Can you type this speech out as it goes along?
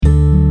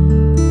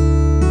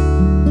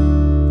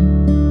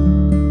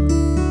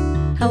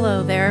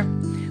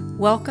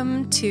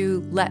Welcome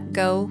to Let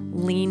Go,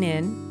 Lean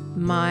In,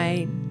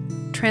 my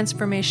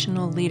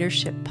transformational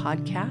leadership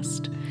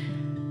podcast.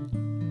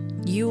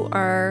 You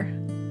are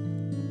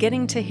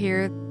getting to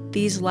hear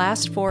these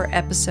last 4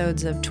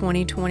 episodes of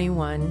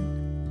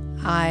 2021.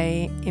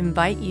 I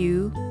invite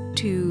you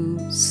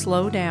to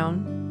slow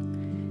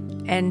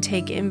down and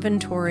take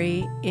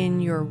inventory in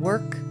your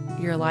work,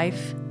 your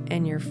life,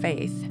 and your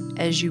faith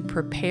as you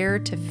prepare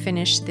to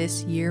finish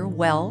this year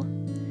well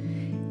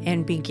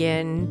and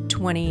begin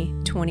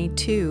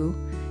 2022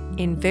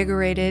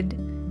 invigorated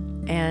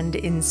and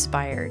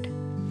inspired.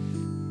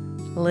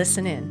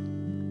 Listen in.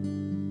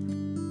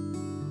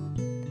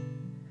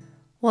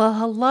 Well,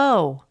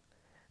 hello.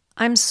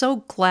 I'm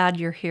so glad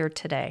you're here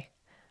today.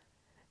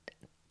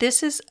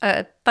 This is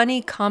a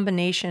funny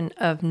combination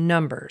of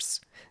numbers,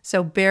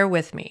 so bear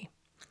with me.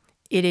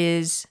 It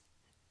is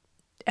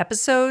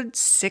episode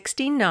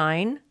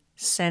 69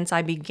 since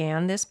I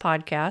began this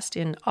podcast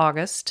in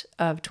August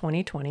of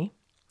 2020.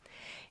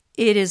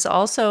 It is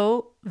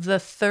also the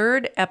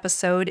 3rd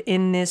episode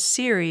in this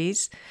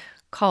series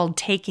called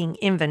Taking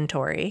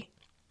Inventory,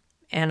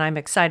 and I'm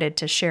excited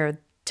to share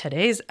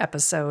today's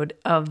episode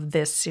of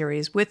this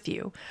series with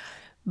you.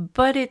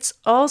 But it's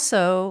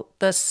also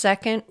the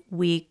 2nd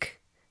week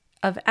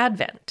of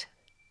Advent,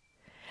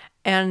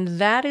 and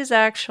that is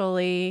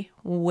actually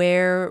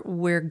where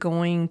we're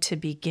going to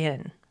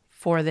begin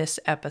for this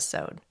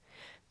episode,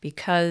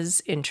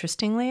 because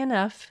interestingly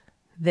enough,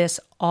 this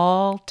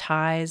all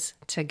ties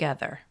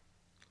together.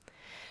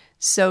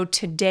 So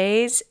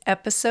today's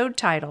episode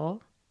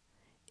title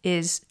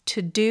is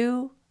To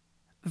Do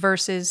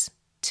versus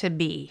To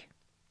Be.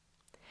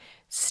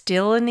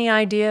 Still in the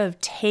idea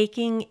of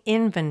taking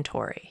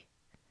inventory.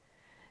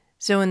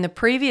 So in the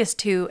previous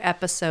 2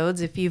 episodes,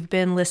 if you've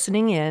been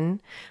listening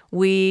in,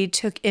 we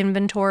took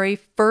inventory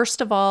first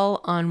of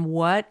all on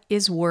what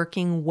is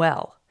working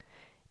well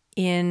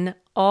in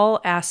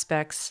all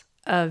aspects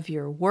of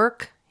your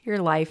work, your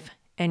life,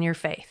 and your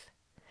faith.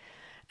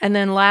 And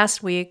then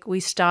last week, we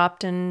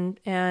stopped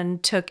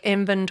and took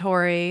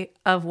inventory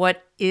of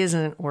what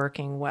isn't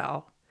working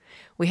well.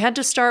 We had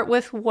to start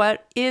with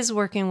what is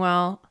working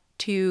well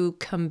to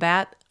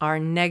combat our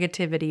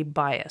negativity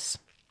bias.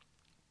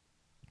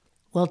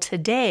 Well,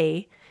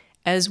 today,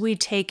 as we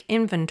take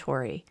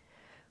inventory,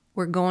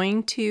 we're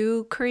going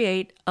to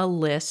create a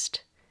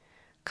list,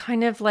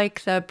 kind of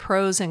like the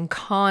pros and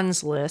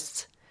cons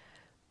lists,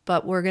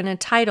 but we're going to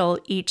title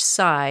each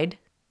side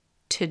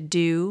To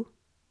Do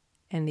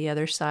and the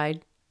other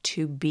side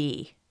To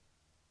Be.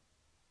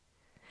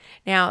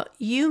 Now,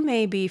 you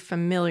may be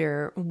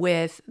familiar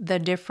with the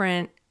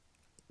different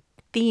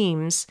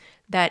themes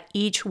that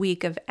each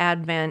week of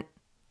Advent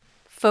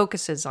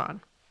focuses on.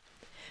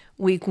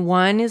 Week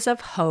 1 is of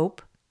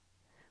hope.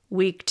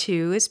 Week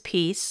 2 is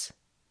peace.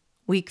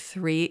 Week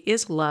 3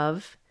 is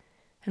love.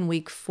 And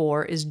week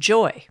 4 is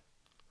joy.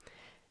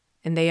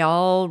 And they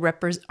all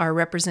are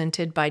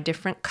represented by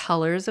different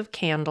colors of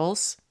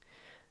candles,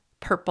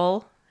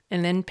 purple,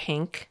 and then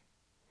pink.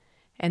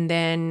 And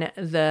then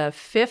the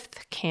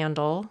 5th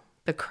candle,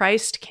 the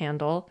Christ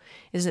candle,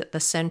 is at the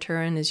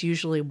center and is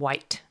usually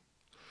white.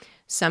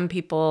 Some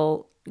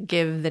people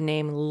give the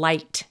name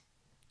light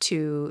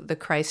to the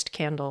Christ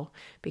candle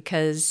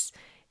because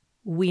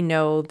we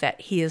know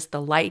that he is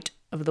the light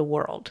of the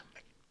world.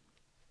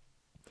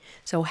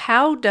 So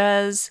how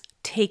does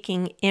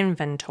taking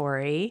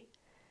inventory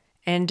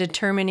and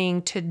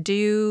determining to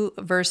do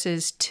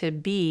versus to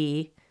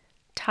be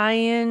tie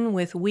in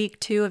with week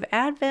 2 of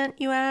Advent,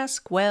 you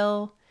ask?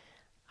 Well,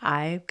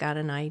 I've got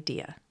an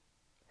idea.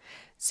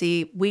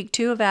 See, week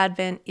 2 of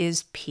Advent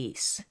is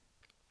peace.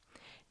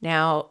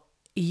 Now,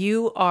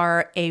 you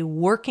are a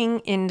working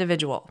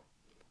individual,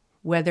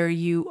 whether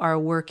you are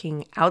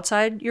working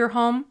outside your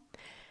home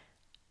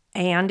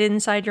and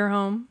inside your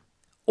home,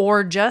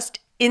 or just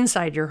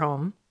inside your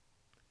home,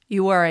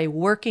 you are a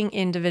working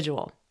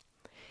individual.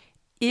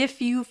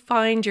 If you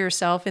find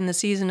yourself in the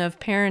season of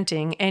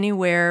parenting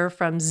anywhere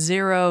from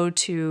 0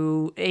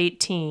 to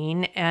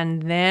 18,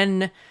 and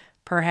then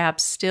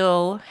perhaps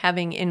still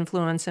having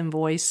influence and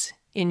voice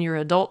in your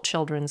adult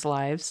children's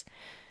lives,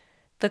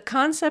 the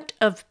concept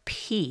of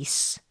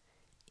peace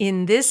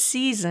in this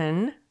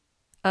season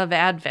of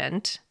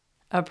Advent,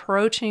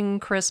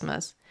 approaching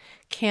Christmas,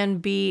 can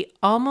be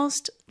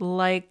almost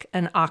like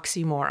an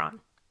oxymoron.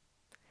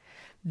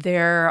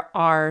 There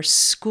are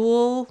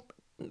school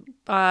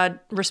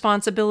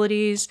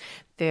responsibilities,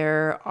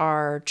 there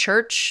are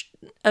church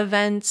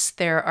events,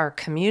 there are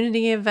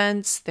community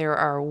events, there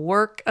are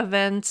work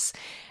events.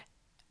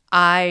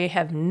 I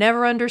have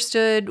never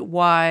understood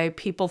why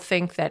people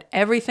think that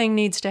everything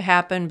needs to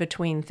happen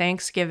between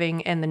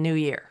Thanksgiving and the New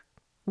Year.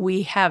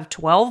 We have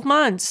 12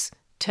 months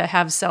to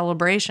have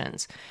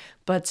celebrations,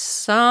 but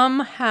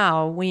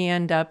somehow we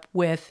end up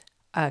with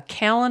a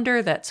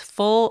calendar that's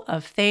full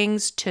of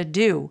things to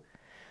do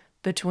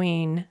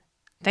between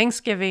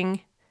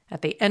Thanksgiving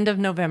at the end of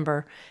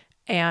November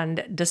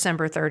and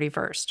December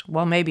 31st.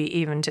 Well, maybe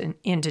even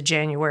into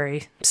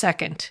January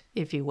 2nd,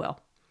 if you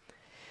will.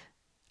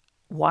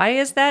 Why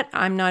is that?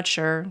 I'm not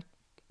sure.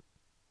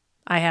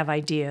 I have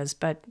ideas,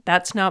 but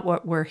that's not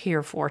what we're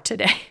here for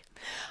today.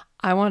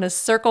 I want to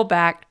circle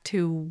back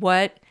to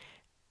what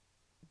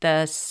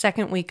the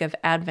second week of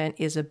Advent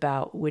is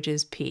about, which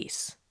is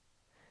peace.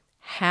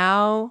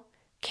 How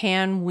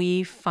can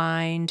we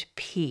find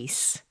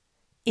peace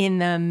in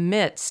the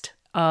midst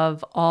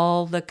of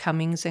all the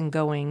comings and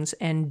goings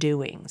and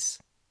doings?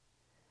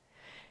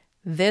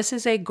 This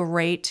is a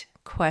great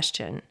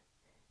question,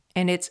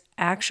 and it's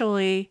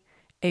actually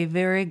a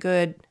very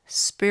good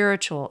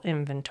spiritual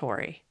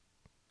inventory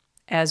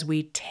as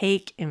we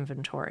take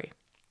inventory.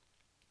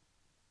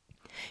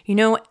 You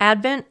know,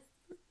 Advent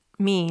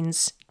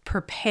means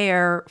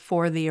prepare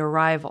for the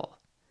arrival.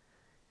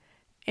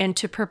 And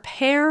to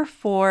prepare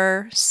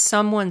for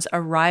someone's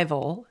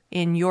arrival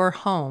in your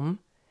home,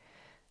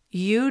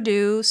 you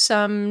do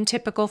some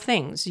typical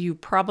things. You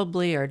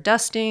probably are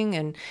dusting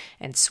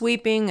and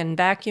sweeping and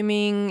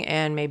vacuuming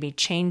and maybe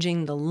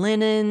changing the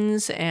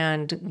linens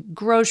and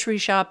grocery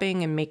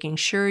shopping and making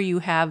sure you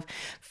have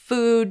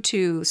food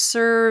to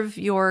serve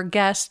your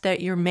guest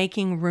that you're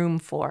making room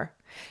for.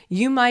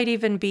 You might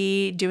even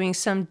be doing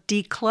some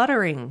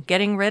decluttering,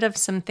 getting rid of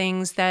some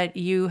things that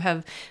you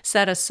have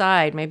set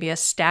aside, maybe a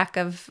stack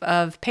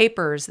of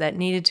papers that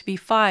needed to be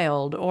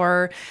filed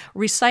or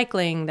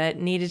recycling that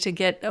needed to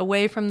get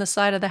away from the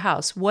side of the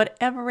house,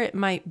 whatever it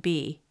might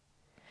be.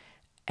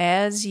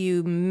 As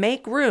you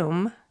make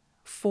room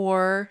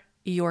for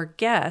your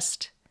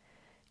guest,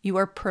 you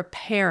are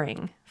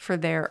preparing for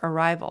their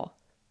arrival.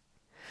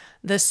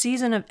 The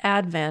season of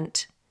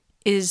Advent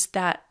is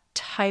that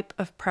type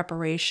of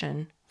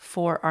preparation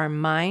for our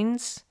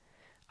minds,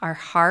 our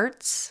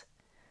hearts,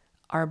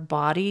 our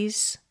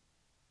bodies,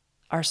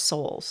 our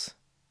souls.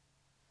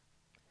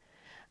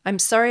 I'm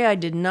sorry I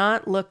did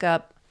not look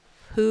up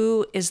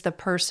who is the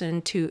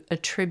person to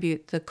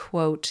attribute the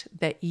quote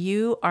that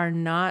you are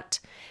not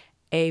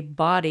a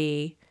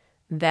body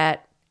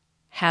that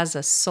has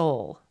a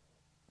soul.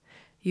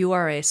 You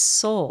are a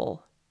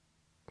soul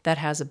that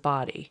has a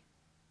body.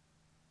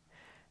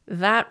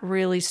 That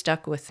really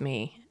stuck with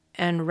me.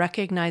 And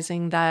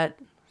recognizing that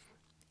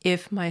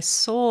if my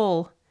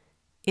soul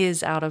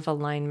is out of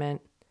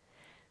alignment,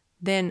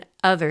 then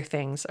other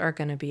things are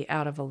going to be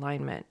out of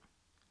alignment.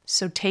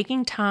 So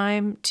taking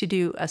time to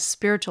do a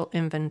spiritual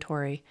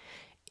inventory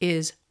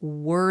is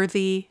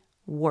worthy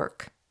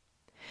work.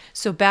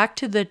 So back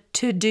to the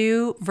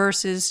to-do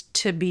versus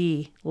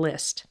to-be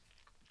list.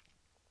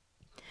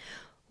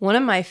 One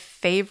of my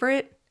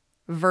favorite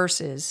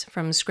verses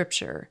from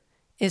Scripture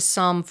is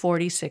Psalm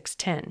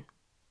 46:10.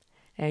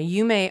 Now,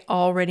 you may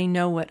already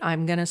know what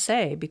I'm going to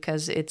say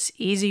because it's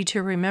easy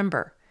to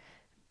remember.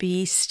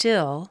 Be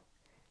still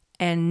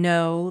and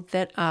know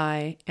that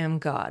I am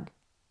God.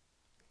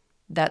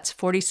 That's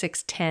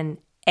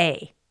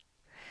 46:10a.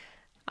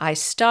 I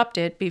stopped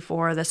it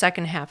before the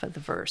second half of the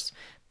verse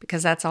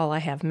because that's all I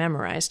have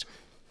memorized.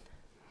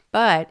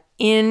 But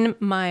in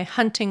my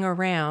hunting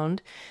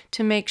around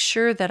to make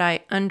sure that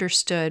I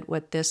understood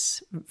what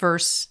this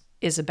verse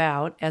is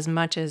about as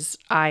much as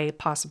I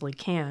possibly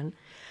can,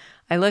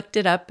 I looked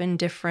it up in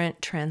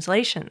different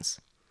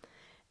translations.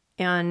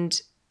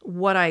 And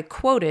what I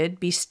quoted,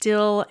 be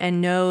still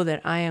and know that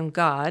I am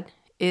God,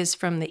 is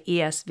from the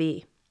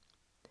ESV.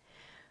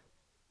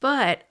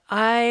 But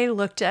I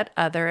looked at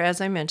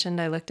as I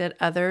mentioned, I looked at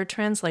other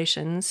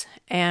translations,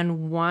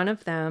 and one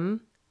of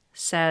them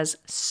says,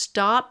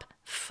 stop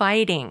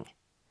fighting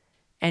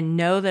and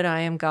know that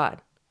I am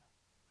God.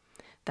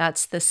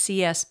 That's the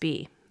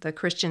CSB, the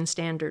Christian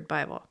Standard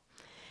Bible.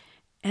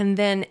 And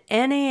then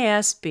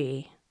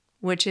NASB,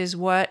 which is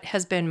what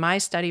has been my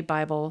study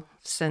Bible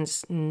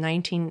since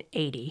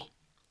 1980,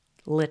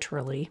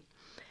 literally,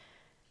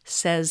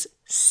 says,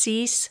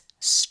 cease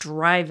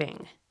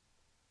striving.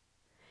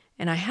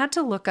 And I had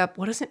to look up,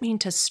 what does it mean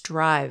to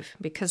strive?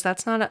 Because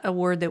that's not a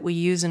word that we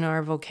use in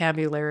our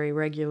vocabulary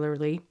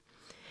regularly.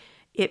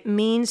 It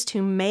means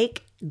to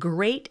make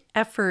great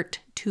effort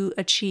to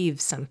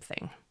achieve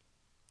something.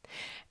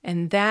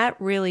 And that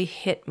really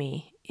hit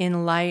me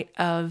in light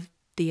of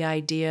the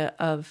idea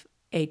of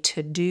a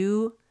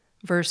to-do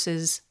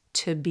versus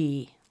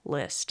to-be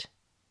list.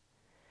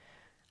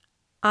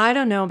 I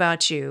don't know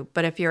about you,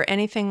 but if you're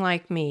anything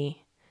like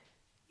me,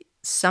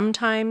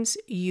 sometimes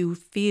you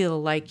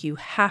feel like you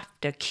have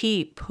to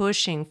keep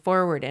pushing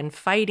forward and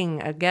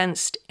fighting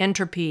against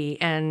entropy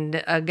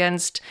and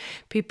against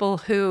people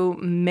who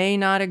may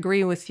not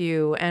agree with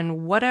you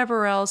and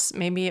whatever else.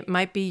 Maybe it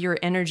might be your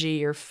energy.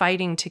 You're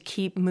fighting to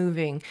keep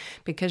moving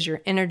because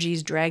your energy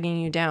is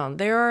dragging you down.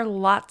 There are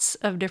lots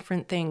of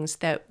different things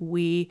that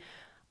we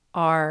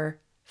are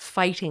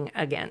fighting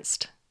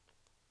against.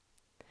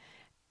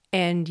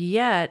 And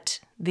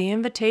yet the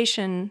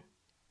invitation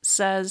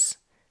says,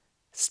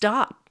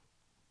 stop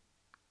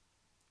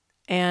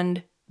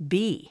and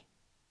be.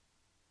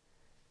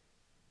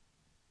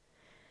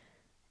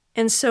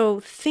 And so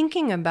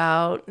thinking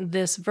about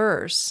this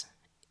verse,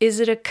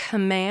 is it a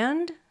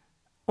command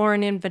or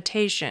an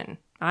invitation?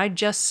 I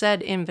just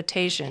said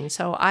invitation,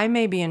 so I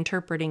may be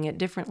interpreting it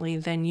differently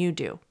than you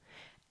do.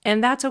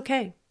 And that's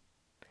okay.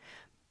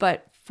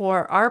 But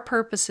for our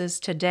purposes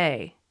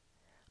today,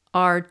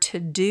 our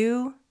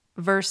to-do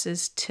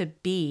versus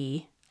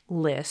to-be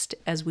list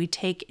as we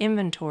take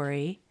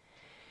inventory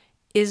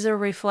is a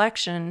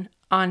reflection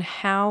on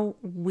how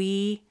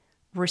we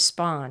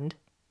respond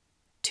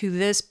to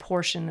this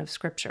portion of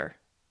Scripture.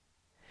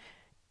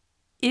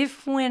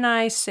 If when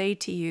I say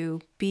to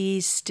you,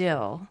 be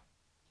still,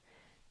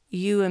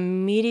 you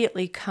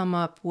immediately come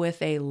up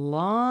with a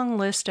long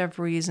list of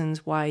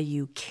reasons why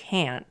you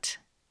can't,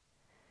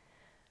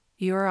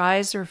 your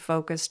eyes are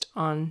focused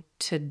on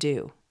to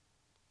do.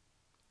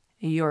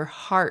 Your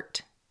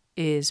heart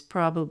is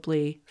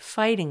probably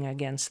fighting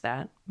against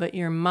that, but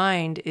your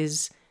mind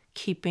is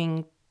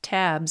keeping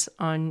tabs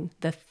on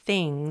the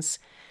things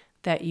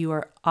that you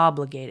are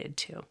obligated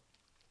to.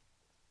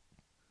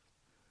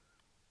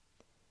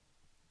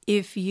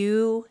 If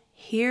you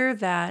hear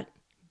that,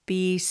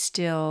 be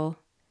still,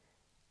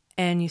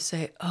 and you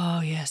say,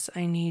 oh yes,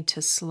 I need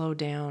to slow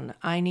down,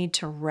 I need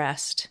to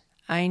rest,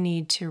 I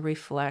need to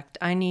reflect,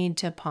 I need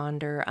to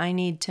ponder, I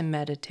need to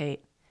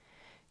meditate,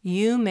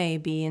 you may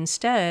be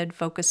instead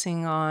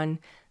focusing on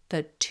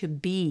the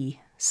to-be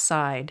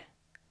side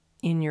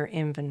in your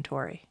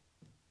inventory.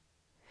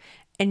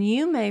 And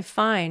you may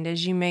find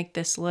as you make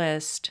this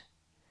list,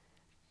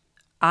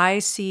 I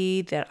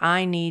see that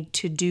I need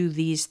to do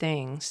these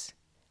things,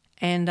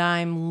 and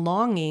I'm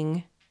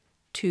longing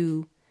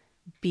to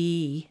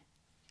be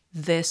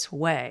this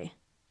way.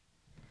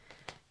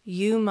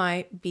 You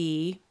might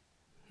be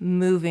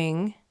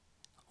moving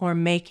or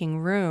making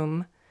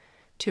room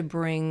to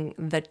bring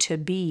the to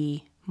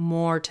be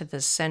more to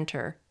the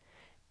center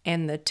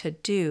and the to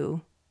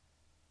do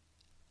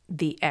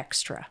the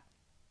extra.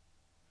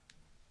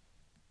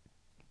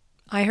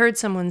 I heard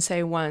someone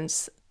say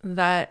once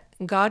that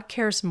God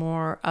cares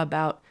more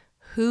about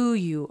who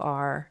you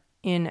are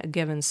in a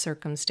given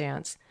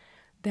circumstance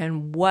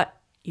than what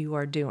you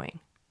are doing.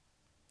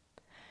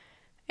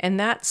 And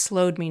that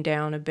slowed me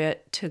down a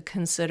bit to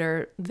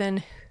consider,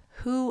 then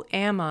who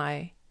am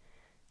I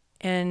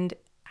and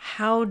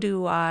how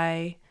do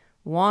I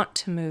want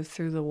to move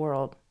through the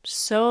world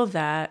so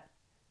that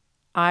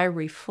I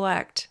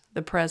reflect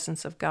the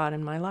presence of God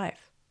in my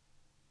life?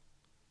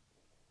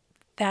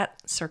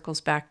 That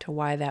circles back to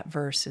why that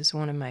verse is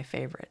one of my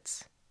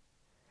favorites.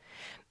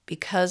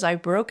 Because I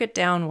broke it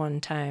down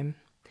one time.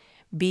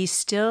 Be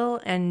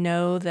still and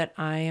know that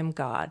I am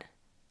God.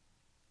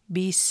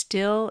 Be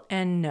still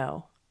and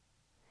know.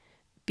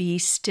 Be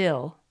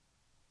still.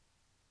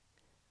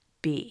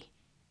 Be.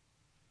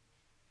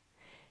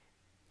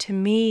 To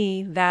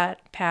me,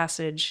 that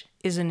passage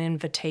is an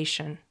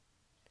invitation.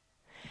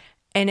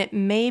 And it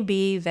may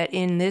be that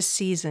in this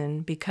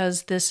season,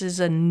 because this is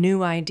a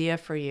new idea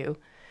for you,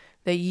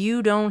 that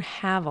you don't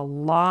have a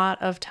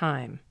lot of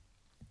time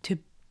to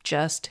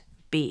just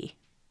be.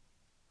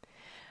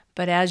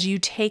 But as you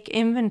take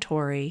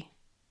inventory,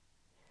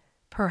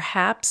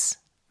 perhaps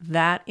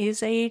that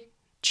is a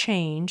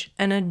change,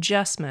 an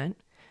adjustment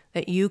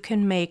that you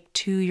can make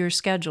to your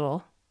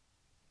schedule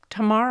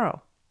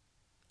tomorrow,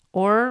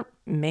 or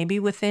maybe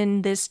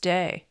within this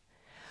day,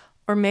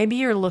 or maybe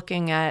you're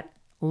looking at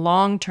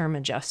long-term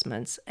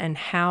adjustments and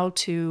how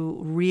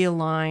to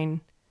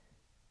realign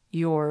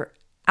your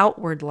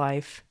outward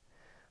life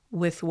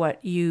with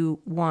what you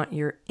want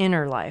your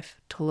inner life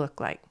to look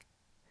like.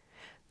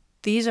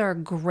 These are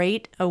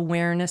great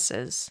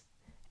awarenesses,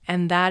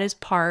 and that is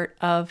part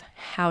of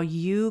how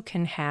you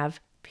can have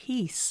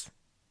peace.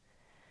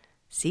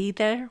 See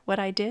there what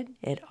I did?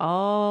 It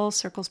all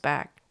circles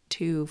back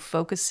to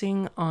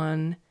focusing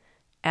on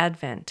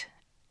Advent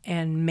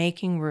and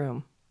making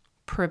room,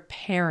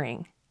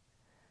 preparing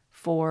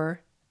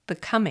for the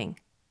coming.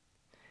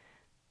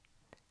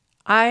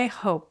 I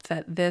hope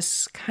that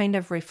this kind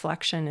of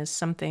reflection is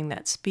something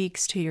that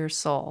speaks to your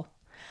soul.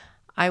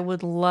 I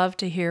would love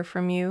to hear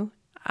from you.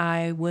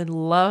 I would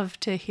love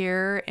to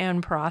hear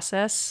and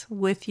process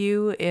with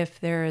you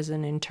if there is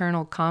an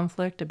internal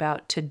conflict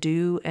about to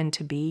do and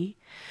to be.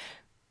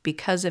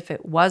 Because if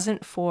it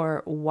wasn't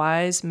for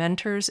wise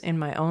mentors in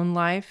my own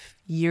life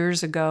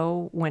years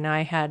ago when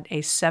I had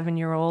a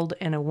 7-year-old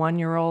and a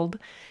 1-year-old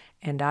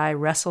and I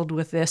wrestled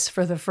with this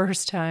for the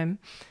first time,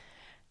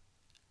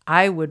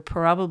 I would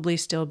probably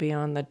still be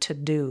on the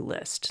to-do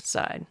list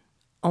side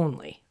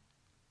only.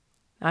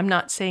 I'm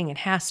not saying it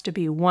has to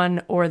be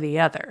one or the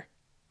other.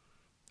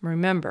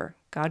 Remember,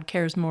 God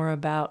cares more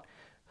about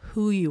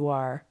who you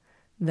are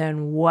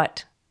than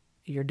what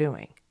you're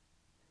doing.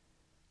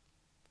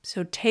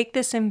 So take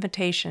this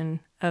invitation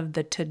of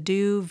the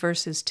to-do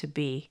versus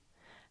to-be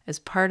as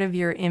part of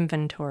your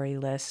inventory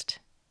list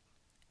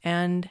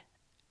and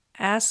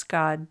ask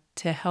God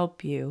to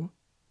help you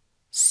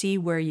see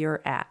where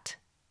you're at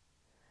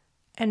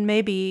and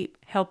maybe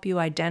help you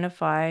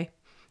identify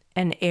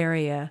an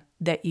area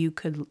that you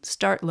could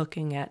start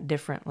looking at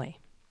differently.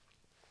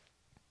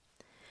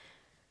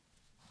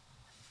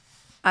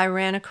 I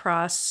ran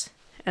across,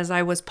 as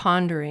I was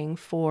pondering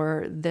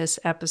for this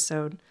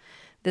episode,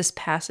 this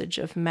passage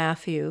of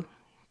Matthew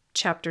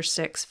chapter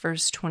 6,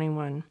 verse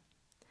 21.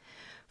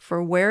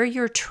 For where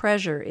your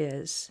treasure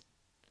is,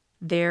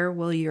 there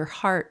will your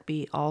heart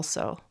be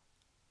also.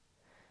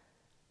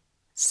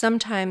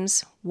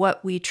 Sometimes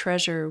what we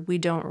treasure we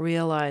don't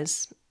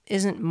realize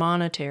isn't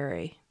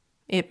monetary.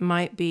 It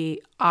might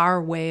be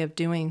our way of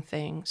doing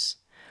things,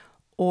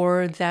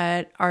 or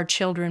that our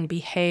children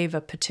behave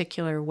a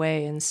particular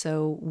way, and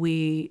so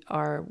we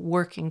are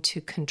working to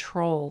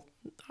control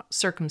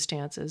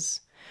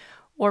circumstances.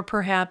 Or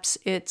perhaps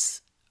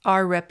it's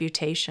our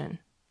reputation.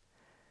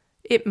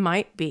 It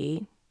might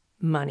be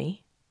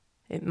money.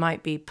 It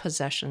might be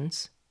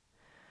possessions.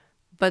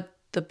 But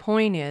the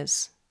point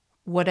is,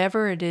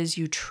 whatever it is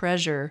you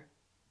treasure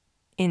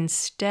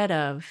instead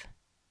of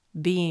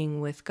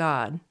being with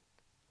God,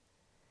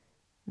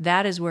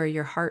 that is where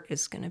your heart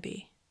is going to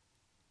be.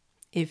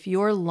 If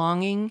you're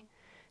longing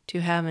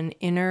to have an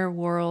inner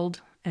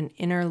world, an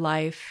inner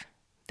life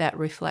that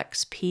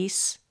reflects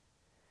peace,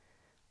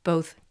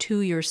 both to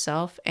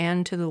yourself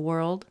and to the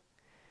world,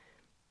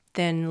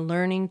 then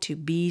learning to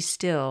be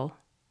still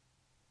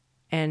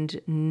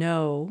and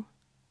know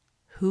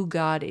who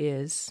God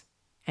is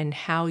and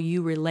how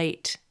you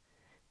relate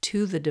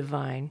to the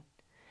divine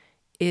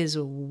is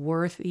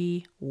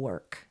worthy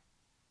work.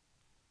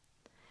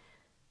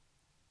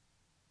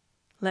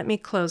 Let me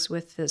close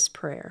with this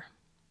prayer.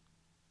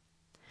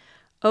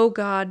 Oh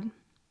God,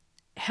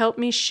 help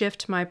me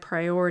shift my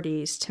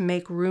priorities to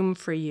make room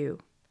for you.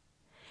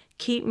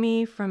 Keep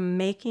me from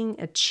making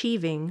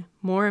achieving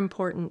more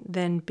important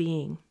than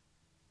being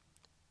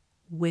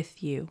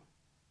with you.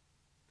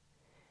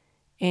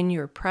 In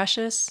your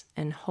precious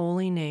and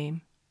holy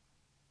name,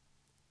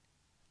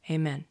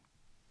 amen.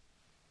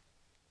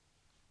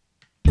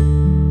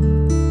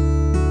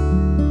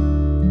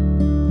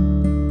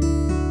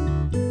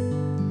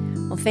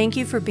 Well, thank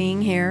you for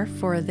being here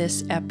for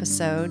this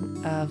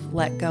episode of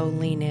Let Go,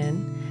 Lean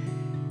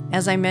In.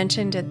 As I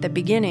mentioned at the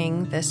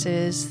beginning, this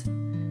is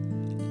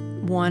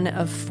one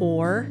of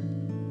 4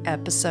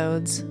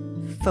 episodes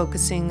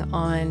focusing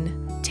on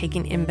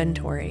taking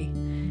inventory.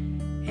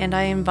 And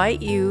I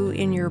invite you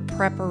in your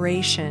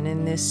preparation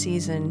in this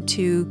season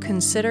to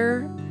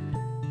consider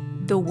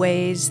the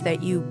ways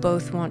that you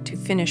both want to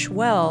finish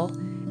well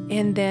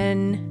and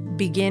then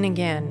begin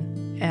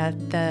again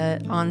at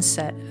the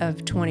onset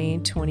of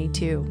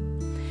 2022.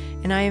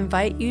 And I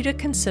invite you to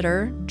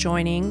consider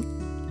joining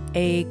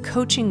a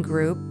coaching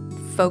group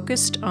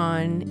focused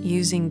on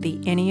using the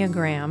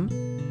Enneagram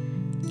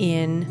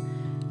in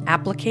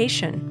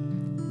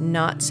application,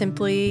 not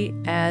simply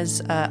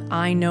as a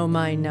I know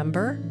my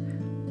number,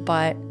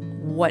 but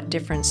what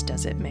difference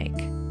does it make?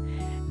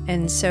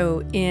 And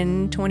so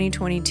in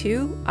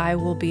 2022, I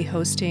will be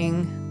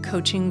hosting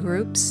coaching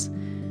groups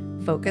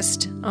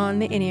focused on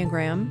the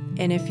Enneagram.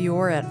 And if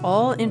you're at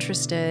all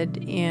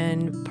interested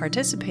in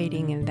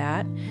participating in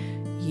that,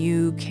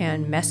 you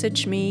can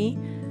message me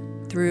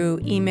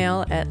through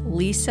email at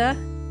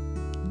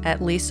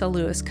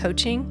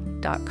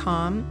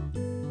lisa@lisalewiscoaching.com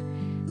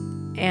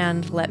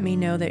and let me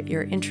know that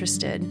you're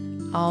interested.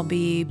 I'll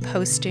be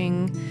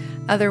posting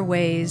other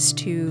ways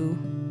to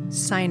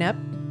sign up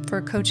for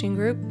a coaching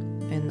group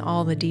and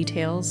all the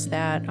details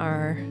that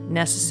are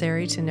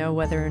necessary to know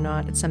whether or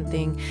not it's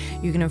something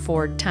you can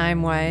afford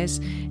time-wise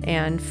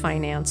and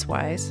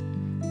finance-wise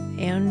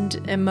and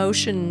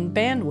emotion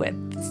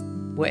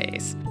bandwidth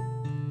ways.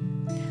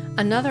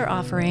 Another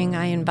offering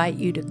I invite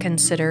you to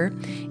consider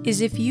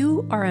is if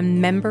you are a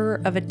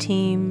member of a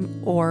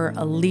team or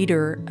a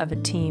leader of a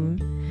team,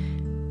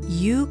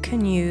 you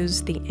can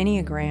use the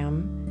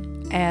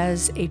Enneagram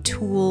as a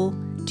tool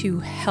to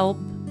help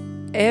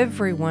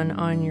everyone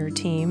on your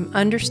team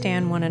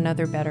understand one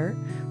another better,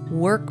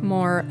 work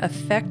more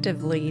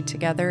effectively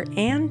together,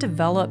 and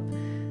develop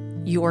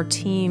your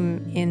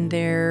team in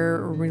their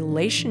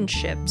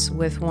relationships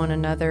with one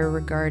another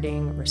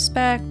regarding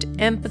respect,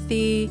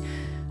 empathy,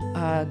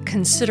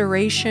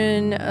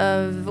 consideration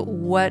of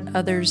what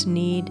others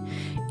need.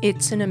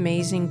 It's an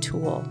amazing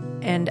tool,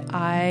 and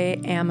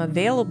I am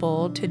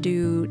available to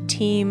do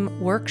team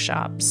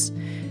workshops,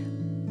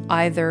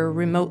 either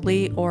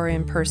remotely or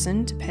in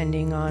person,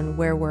 depending on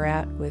where we're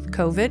at with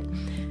COVID.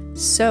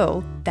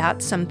 So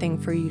that's something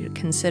for you to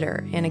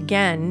consider. And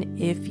again,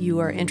 if you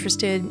are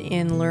interested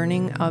in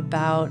learning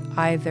about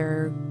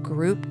either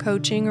group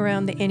coaching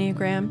around the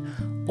Enneagram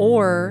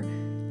or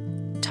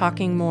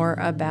talking more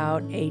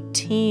about a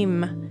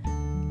team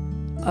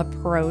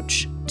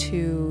approach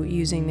to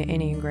using the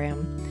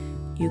Enneagram,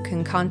 you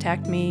can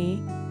contact me,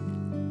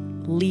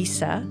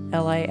 Lisa,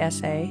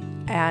 Lisa,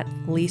 at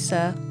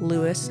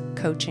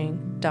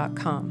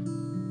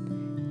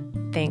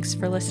lisalewiscoaching.com. Thanks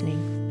for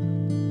listening.